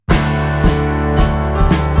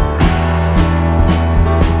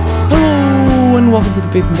and welcome to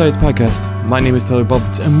the Faith and Science Podcast. My name is Tyler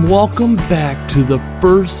Bubbets, and welcome back to the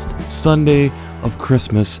first Sunday of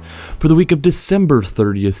Christmas for the week of December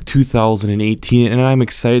 30th, 2018, and I'm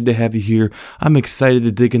excited to have you here. I'm excited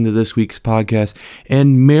to dig into this week's podcast,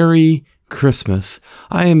 and Merry Christmas.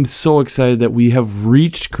 I am so excited that we have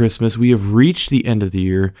reached Christmas. We have reached the end of the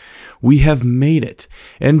year. We have made it.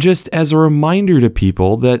 And just as a reminder to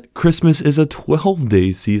people that Christmas is a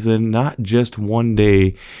 12-day season, not just one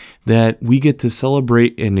day, that we get to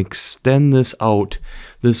celebrate and extend this out,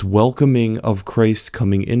 this welcoming of Christ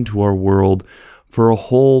coming into our world for a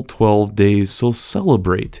whole 12 days. So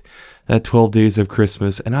celebrate that 12 days of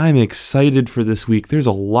Christmas, and I'm excited for this week. There's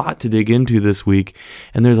a lot to dig into this week,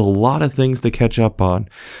 and there's a lot of things to catch up on.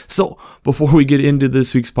 So before we get into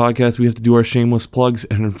this week's podcast, we have to do our shameless plugs,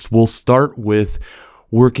 and we'll start with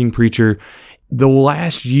Working Preacher. The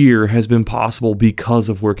last year has been possible because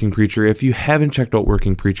of Working Preacher. If you haven't checked out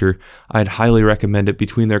Working Preacher, I'd highly recommend it.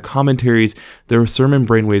 Between their commentaries, their Sermon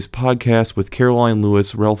Brainwaves podcast with Caroline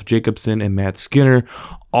Lewis, Ralph Jacobson, and Matt Skinner,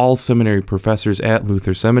 all seminary professors at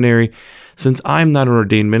Luther Seminary. Since I'm not an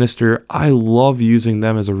ordained minister, I love using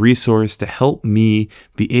them as a resource to help me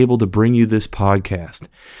be able to bring you this podcast.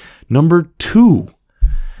 Number 2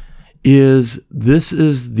 is this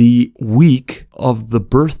is the week of the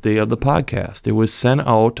birthday of the podcast. It was sent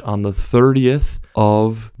out on the 30th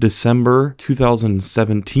of December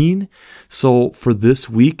 2017. So for this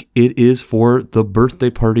week, it is for the birthday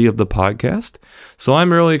party of the podcast. So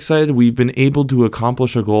I'm really excited. We've been able to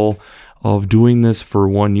accomplish a goal of doing this for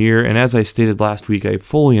 1 year. And as I stated last week, I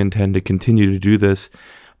fully intend to continue to do this.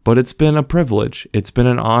 But it's been a privilege. It's been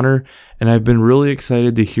an honor, and I've been really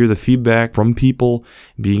excited to hear the feedback from people,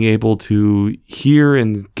 being able to hear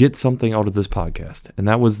and get something out of this podcast. And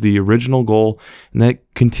that was the original goal, and that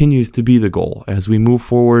continues to be the goal as we move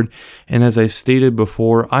forward. And as I stated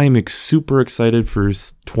before, I am super excited for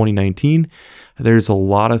 2019. There's a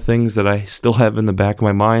lot of things that I still have in the back of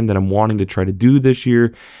my mind that I'm wanting to try to do this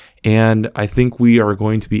year. And I think we are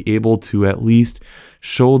going to be able to at least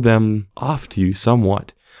show them off to you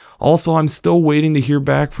somewhat. Also, I'm still waiting to hear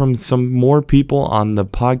back from some more people on the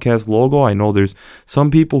podcast logo. I know there's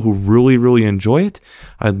some people who really enjoy it.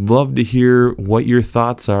 I'd love to hear what your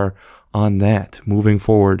thoughts are on that moving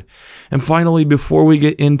forward. And finally, before we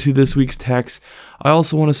get into this week's text, I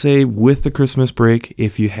also want to say with the Christmas break,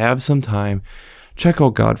 if you have some time, check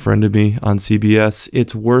out God Friended Me on CBS.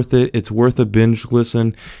 It's worth it. It's worth a binge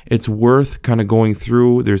listen. It's worth kind of going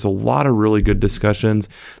through. There's a lot of really good discussions.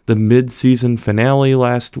 The mid-season finale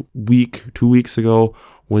last week, 2 weeks ago,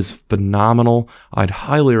 was phenomenal. I'd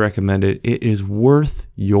highly recommend it. It is worth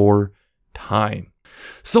your time.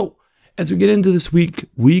 So, as we get into this week,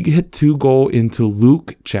 we get to go into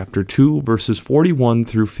Luke chapter 2, verses 41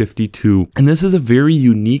 through 52. And this is a very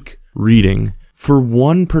unique reading for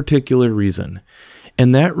one particular reason.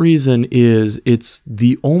 And that reason is it's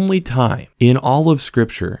the only time in all of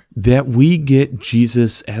Scripture that we get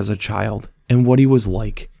Jesus as a child and what he was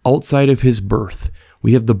like outside of his birth.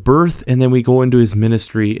 We have the birth and then we go into his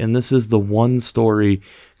ministry, and this is the one story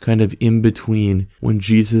kind of in between when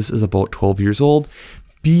Jesus is about 12 years old,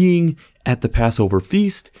 being at the Passover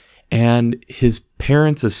feast, and his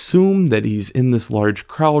parents assume that he's in this large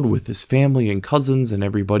crowd with his family and cousins and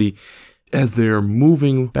everybody as they're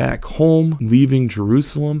moving back home, leaving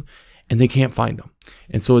Jerusalem, and they can't find him.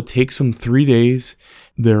 And so it takes them 3 days.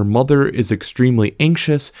 Their mother is extremely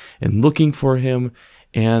anxious and looking for him,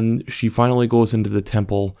 and she finally goes into the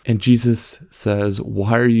temple, and Jesus says,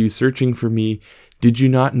 "Why are you searching for me? Did you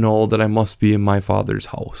not know that I must be in my Father's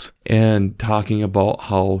house?" And talking about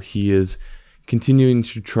how he is continuing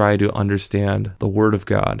to try to understand the Word of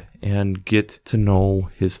God and get to know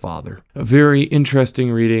his Father. A very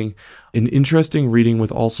interesting reading. An interesting reading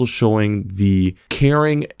with also showing the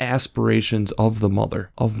caring aspirations of the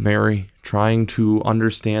mother, of Mary, trying to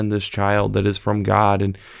understand this child that is from God,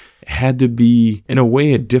 and had to be, in a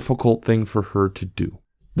way, a difficult thing for her to do.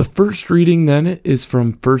 The first reading then is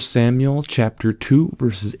from 1 Samuel chapter 2,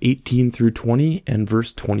 verses 18 through 20 and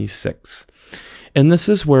verse 26. And this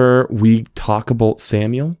is where we talk about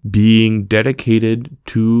Samuel being dedicated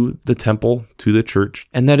to the temple, to the church,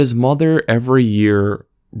 and that his mother every year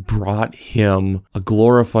brought him a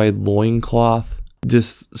glorified loincloth,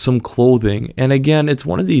 just some clothing. And again, it's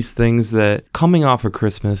one of these things that coming off of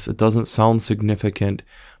Christmas, it doesn't sound significant,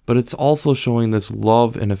 but it's also showing this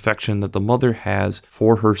love and affection that the mother has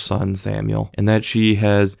for her son Samuel, and that she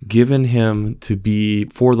has given him to be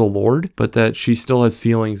for the Lord, but that she still has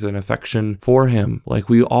feelings and affection for him, like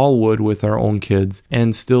we all would with our own kids,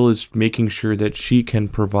 and still is making sure that she can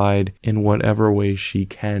provide in whatever way she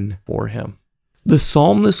can for him. The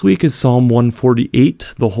psalm this week is Psalm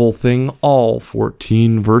 148, the whole thing, all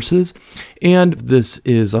 14 verses. And this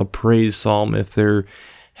is a praise psalm if there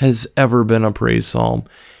has ever been a praise psalm.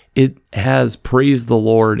 It has praise the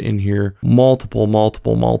Lord in here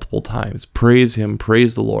multiple times. Praise him,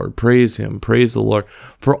 praise the Lord, praise him, praise the Lord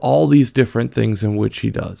for all these different things in which he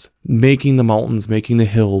does. Making the mountains, making the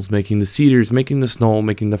hills, making the cedars, making the snow,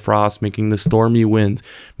 making the frost, making the stormy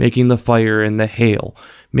winds, making the fire and the hail,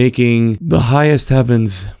 making the highest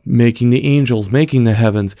heavens, making the angels, making the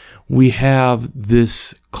heavens. We have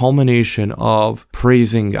this culmination of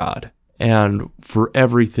praising God and for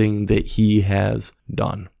everything that he has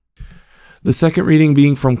done. The second reading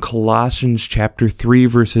being from Colossians chapter 3,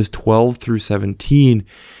 verses 12 through 17.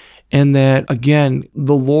 And that, again,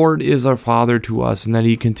 the Lord is our Father to us, and that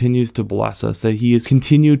he continues to bless us, that he has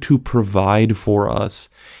continued to provide for us,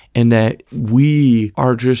 and that we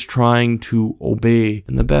are just trying to obey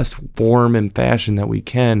in the best form and fashion that we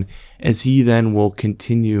can, as he then will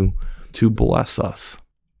continue to bless us.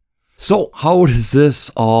 So, how does this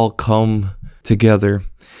all come together?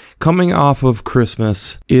 Coming off of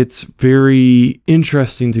Christmas, it's very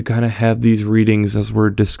interesting to kind of have these readings as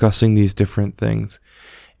we're discussing these different things.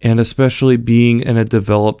 And especially being in a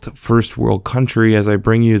developed first world country, as I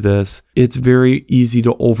bring you this, it's very easy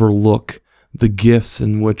to overlook the gifts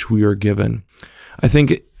in which we are given. I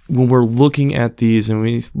think when we're looking at these, and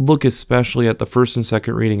we look especially at the first and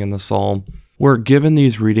second reading in the Psalm, we're given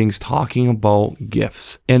these readings talking about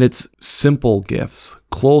gifts, and it's simple gifts.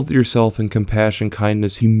 Clothe yourself in compassion,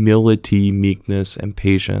 kindness, humility, meekness, and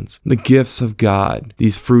patience. The gifts of God,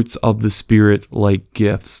 these fruits of the Spirit like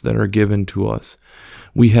gifts that are given to us.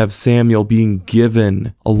 We have Samuel being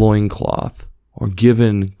given a loincloth or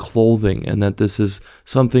given clothing, and that this is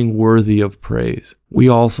something worthy of praise. We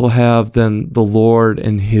also have then the Lord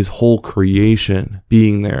and his whole creation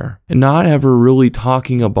being there, and not ever really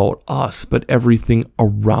talking about us, but everything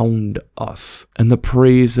around us and the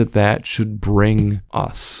praise that that should bring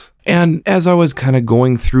us. And as I was kind of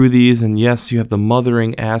going through these, and yes, you have the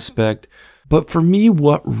mothering aspect, but for me,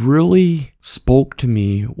 what really spoke to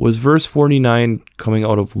me was verse 49 coming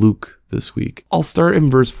out of Luke this week. I'll start in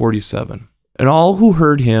verse 47. And all who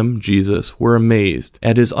heard him, Jesus, were amazed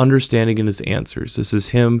at his understanding and his answers. This is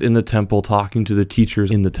him in the temple talking to the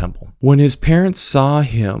teachers in the temple. When his parents saw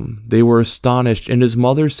him, they were astonished, and his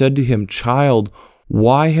mother said to him, "Child,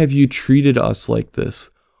 why have you treated us like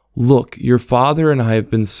this? Look, your father and I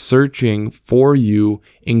have been searching for you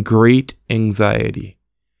in great anxiety."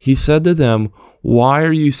 He said to them, "Why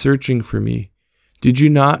are you searching for me? Did you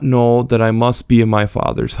not know that I must be in my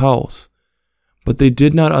Father's house?" But they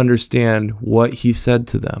did not understand what he said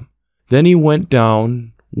to them. Then he went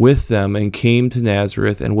down with them and came to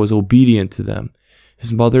Nazareth and was obedient to them.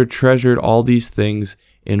 His mother treasured all these things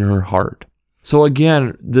in her heart. So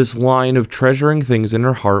again, this line of treasuring things in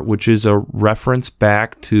her heart, which is a reference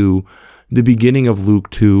back to the beginning of Luke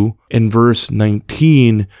 2 in verse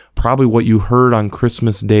 19, probably what you heard on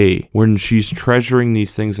Christmas Day when she's treasuring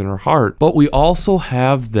these things in her heart. But we also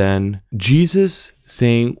have then Jesus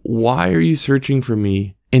saying, "Why are you searching for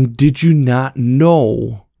me? And did you not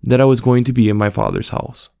know that I was going to be in my Father's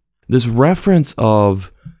house?" This reference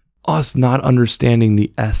of us not understanding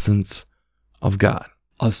the essence of God,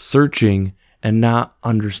 us searching and not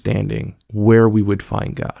understanding where we would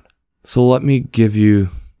find God. So let me give you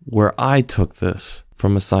where I took this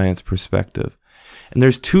from a science perspective. And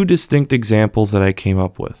there's two distinct examples that I came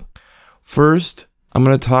up with. First, I'm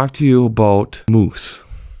going to talk to you about moose.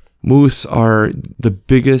 Moose are the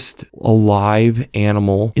biggest alive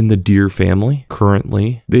animal in the deer family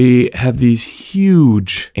currently. They have these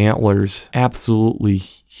huge antlers, absolutely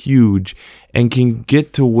huge, and can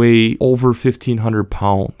get to weigh over 1,500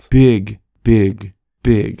 pounds. Big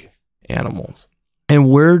animals. And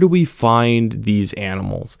where do we find these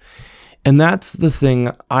animals? And that's the thing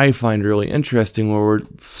I find really interesting when we're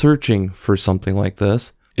searching for something like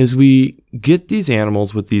this, is we get these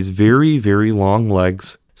animals with these very, very long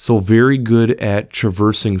legs, so very good at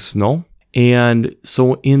traversing snow. And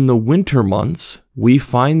so in the winter months, we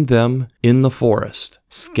find them in the forest,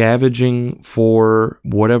 scavenging for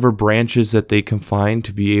whatever branches that they can find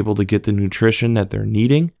to be able to get the nutrition that they're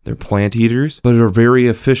needing. They're plant eaters, but are very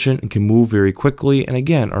efficient and can move very quickly, and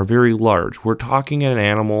again, are very large. We're talking an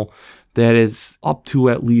animal that is up to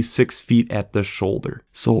at least 6 feet at the shoulder.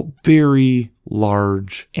 So very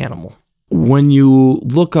large animal. When you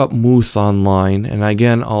look up moose online, and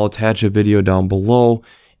again, I'll attach a video down below,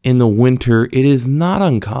 in the winter, it is not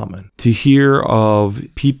uncommon to hear of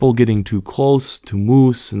people getting too close to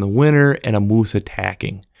moose in the winter and a moose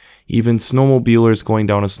attacking. even snowmobilers going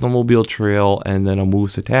down a snowmobile trail and then a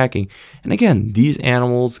moose attacking. And again, these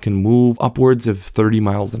animals can move upwards of 30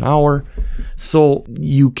 miles an hour. So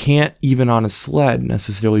you can't, even on a sled,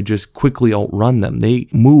 necessarily just quickly outrun them. They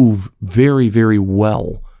move very, very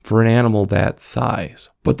well for an animal that size.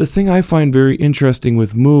 But the thing I find very interesting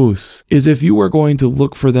with moose is if you were going to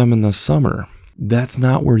look for them in the summer, that's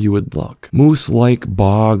not where you would look. Moose like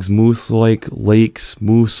bogs, moose like lakes,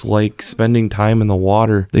 moose like spending time in the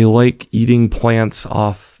water. They like eating plants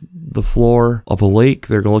off the floor of a lake.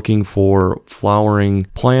 They're looking for flowering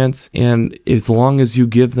plants. And as long as you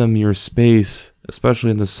give them your space, especially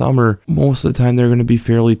in the summer, most of the time they're going to be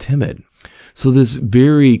fairly timid. So this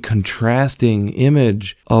very contrasting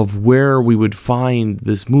image of where we would find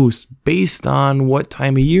this moose based on what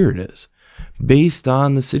time of year it is, based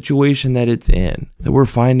on the situation that it's in, that we're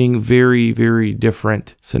finding very, very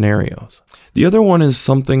different scenarios. The other one is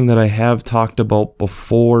something that I have talked about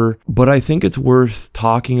before, but I think it's worth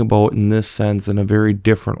talking about in this sense in a very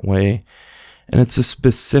different way. And it's a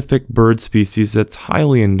specific bird species that's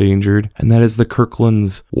highly endangered, and that is the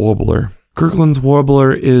Kirkland's warbler. Kirkland's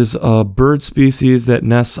warbler is a bird species that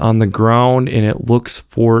nests on the ground, and it looks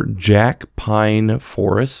for jack pine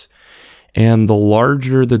forests. And the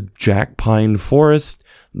larger the jack pine forest,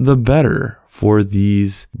 the better for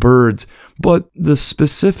these birds. But the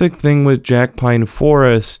specific thing with jack pine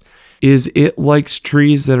forest is it likes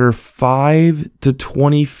trees that are 5 to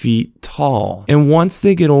 20 feet tall. And once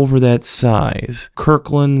they get over that size,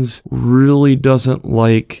 Kirkland's really doesn't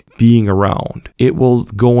like being around. It will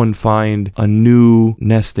go and find a new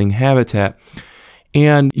nesting habitat.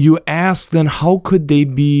 And you ask then, how could they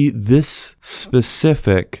be this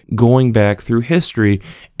specific going back through history?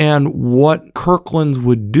 And what Kirkland's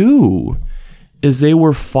would do is they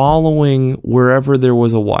were following wherever there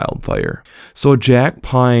was a wildfire. So jack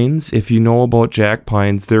pines, if you know about jack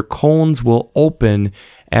pines, their cones will open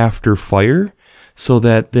after fire so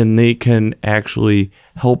that then they can actually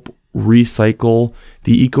help recycle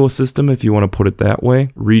the ecosystem, if you want to put it that way,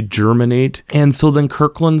 regerminate. And so then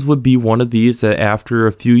Kirkland's would be one of these that after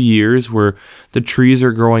a few years where the trees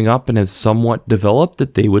are growing up and have somewhat developed,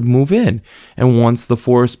 that they would move in. And once the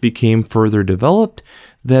forest became further developed,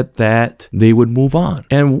 that they would move on.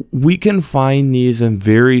 And we can find these in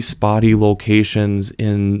very spotty locations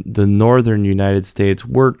in the northern United States.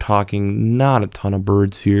 We're talking not a ton of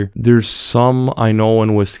birds here. There's some I know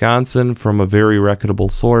in Wisconsin from a very reputable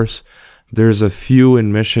source. There's a few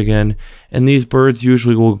in Michigan, and these birds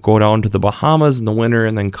usually will go down to the Bahamas in the winter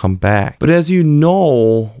and then come back. But as you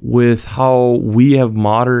know, with how we have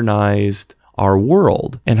modernized our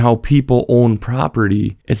world and how people own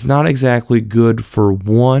property, it's not exactly good for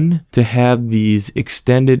one to have these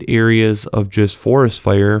extended areas of just forest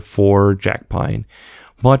fire for jack pine,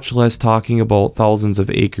 much less talking about thousands of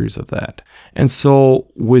acres of that. And so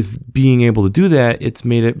with being able to do that, it's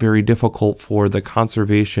made it very difficult for the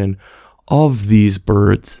conservation of these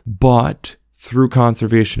birds. But through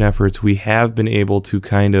conservation efforts, we have been able to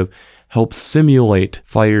kind of help simulate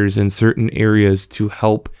fires in certain areas to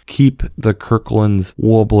help keep the Kirkland's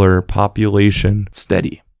warbler population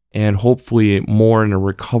steady and hopefully more in a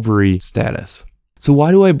recovery status. So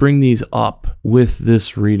why do I bring these up with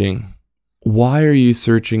this reading? Why are you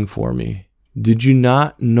searching for me? Did you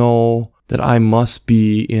not know that I must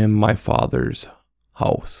be in my Father's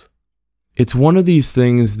house? It's one of these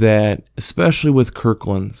things that, especially with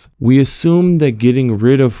Kirkland's, we assumed that getting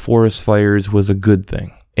rid of forest fires was a good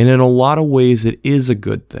thing. And in a lot of ways, it is a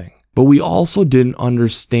good thing. But we also didn't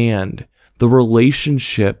understand the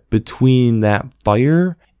relationship between that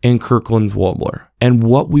fire and Kirkland's warbler and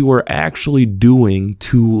what we were actually doing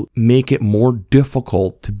to make it more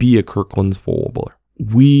difficult to be a Kirkland's warbler.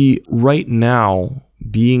 We, right now,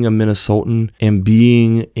 being a Minnesotan and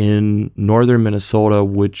being in northern Minnesota,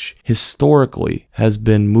 which historically has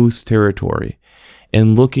been moose territory,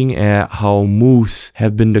 and looking at how moose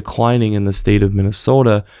have been declining in the state of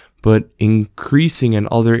Minnesota, but increasing in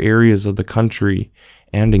other areas of the country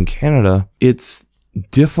and in Canada, it's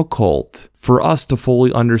difficult for us to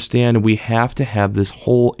fully understand. We have to have this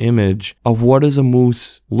whole image of what does a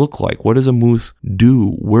moose look like? What does a moose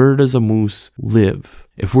do? Where does a moose live?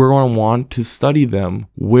 If we're going to want to study them,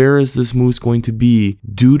 where is this moose going to be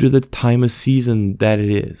due to the time of season that it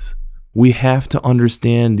is? We have to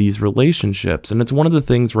understand these relationships. And it's one of the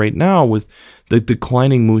things right now with the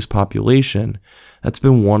declining moose population. That's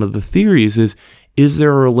been one of the theories is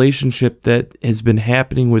there a relationship that has been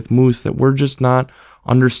happening with moose that we're just not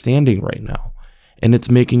understanding right now? And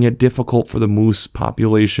it's making it difficult for the moose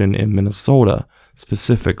population in Minnesota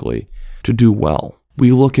specifically to do well.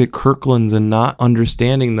 We look at Kirkland's and not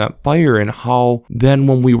understanding that fire, and how then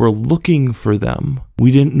when we were looking for them,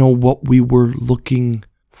 we didn't know what we were looking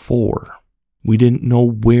for. We didn't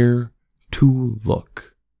know where to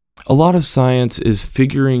look. A lot of science is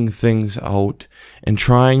figuring things out and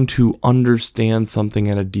trying to understand something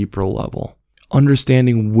at a deeper level.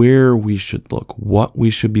 Understanding where we should look, what we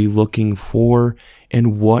should be looking for,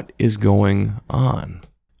 and what is going on.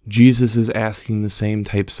 Jesus is asking the same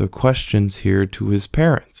types of questions here to his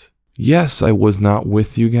parents. Yes, I was not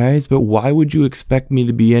with you guys, but why would you expect me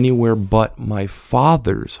to be anywhere but my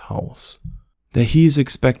Father's house? That he's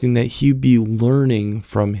expecting that he be learning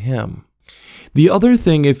from him. The other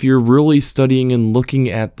thing, if you're really studying and looking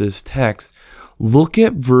at this text, look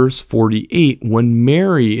at verse 48 when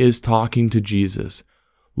Mary is talking to Jesus.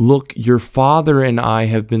 Look, your father and I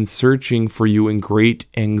have been searching for you in great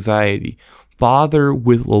anxiety. Father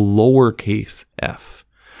with a lowercase f.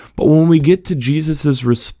 But when we get to Jesus'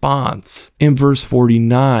 response in verse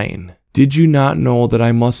 49, did you not know that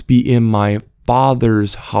I must be in my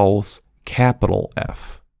Father's house, capital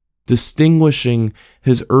F? Distinguishing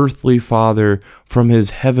his earthly father from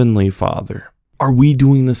his heavenly Father. Are we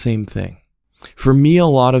doing the same thing? For me, a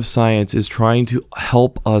lot of science is trying to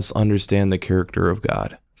help us understand the character of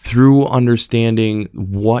God through understanding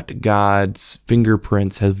what God's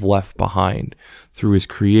fingerprints have left behind through his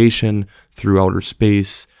creation, through outer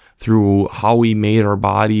space, through how he made our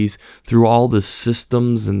bodies, through all the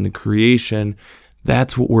systems and the creation.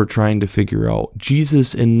 That's what we're trying to figure out.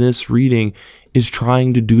 Jesus in this reading is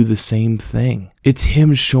trying to do the same thing. It's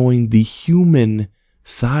him showing the human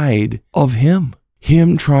side of him.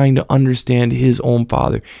 Him trying to understand his own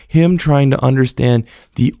Father. Him trying to understand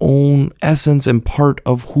the own essence and part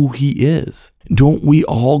of who he is. Don't we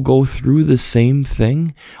all go through the same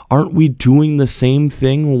thing? Aren't we doing the same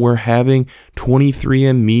thing when we're having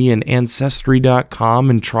 23andMe and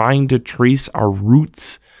Ancestry.com and trying to trace our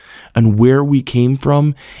roots and where we came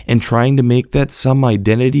from and trying to make that some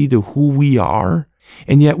identity to who we are?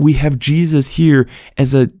 And yet we have Jesus here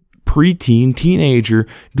as a preteen, teenager,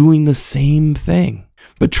 doing the same thing,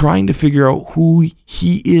 but trying to figure out who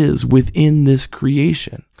he is within this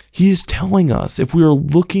creation. He's telling us if we are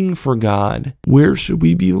looking for God, where should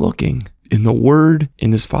we be looking? In the Word,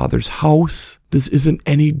 in his Father's house. This isn't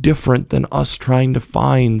any different than us trying to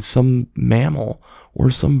find some mammal or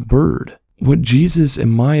some bird. What Jesus, in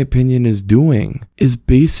my opinion, is doing is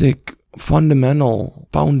basic, fundamental,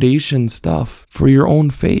 foundation stuff for your own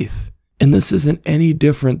faith. And this isn't any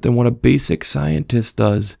different than what a basic scientist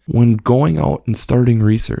does when going out and starting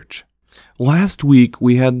research. Last week,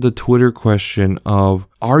 we had the Twitter question of,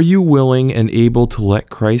 are you willing and able to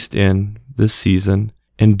let Christ in this season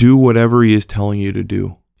and do whatever he is telling you to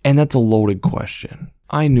do? And that's a loaded question.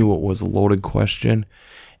 I knew it was a loaded question.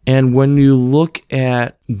 And when you look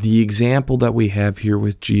at the example that we have here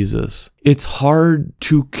with Jesus, it's hard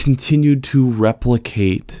to continue to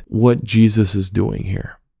replicate what Jesus is doing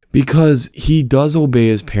here. Because he does obey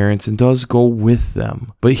his parents and does go with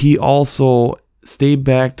them, but he also stayed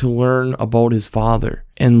back to learn about his Father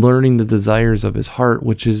and learning the desires of his heart,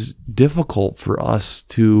 which is difficult for us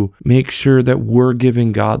to make sure that we're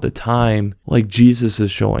giving God the time like Jesus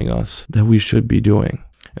is showing us that we should be doing.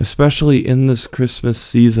 Especially in this Christmas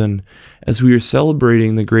season, as we are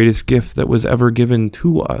celebrating the greatest gift that was ever given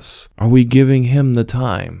to us. Are we giving him the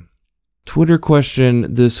time? Twitter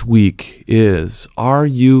question this week is, are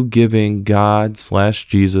you giving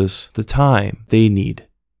God/Jesus the time they need?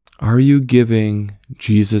 Are you giving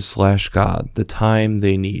Jesus/God the time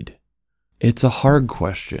they need? It's a hard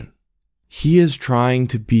question. He is trying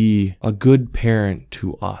to be a good parent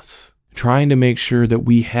to us, trying to make sure that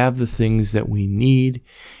we have the things that we need,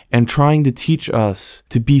 and trying to teach us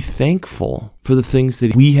to be thankful for the things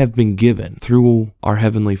that we have been given through our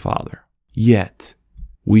Heavenly Father. Yet,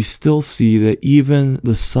 we still see that even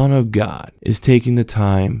the Son of God is taking the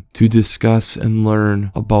time to discuss and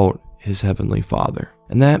learn about his Heavenly Father.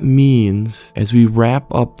 And that means, as we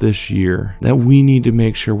wrap up this year, that we need to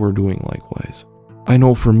make sure we're doing likewise. I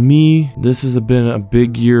know for me, this has been a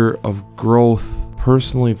big year of growth,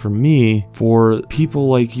 personally for me, for people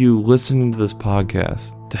like you listening to this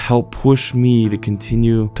podcast to help push me to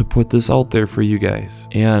continue to put this out there for you guys.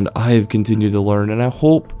 And I have continued to learn, and I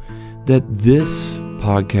hope that this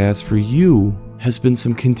podcast for you has been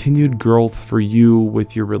some continued growth for you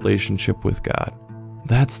with your relationship with God.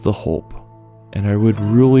 That's the hope. And I would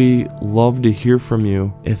really love to hear from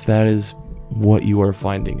you if that is what you are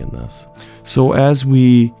finding in this. So as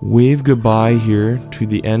we wave goodbye here to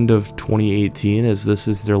the end of 2018, as this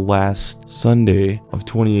is their last Sunday of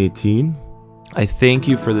 2018, I thank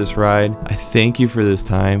you for this ride. I thank you for this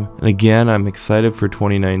time. And again, I'm excited for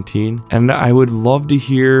 2019. And I would love to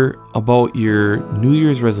hear about your New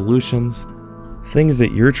Year's resolutions, things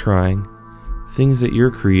that you're trying, things that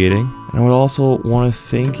you're creating. And I would also want to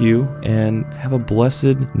thank you and have a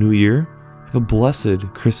blessed New Year. Have a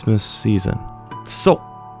blessed Christmas season. So,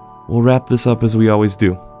 we'll wrap this up as we always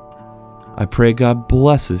do. I pray God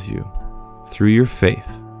blesses you through your faith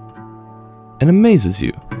and amazes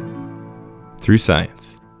you through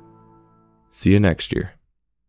science. See you next year.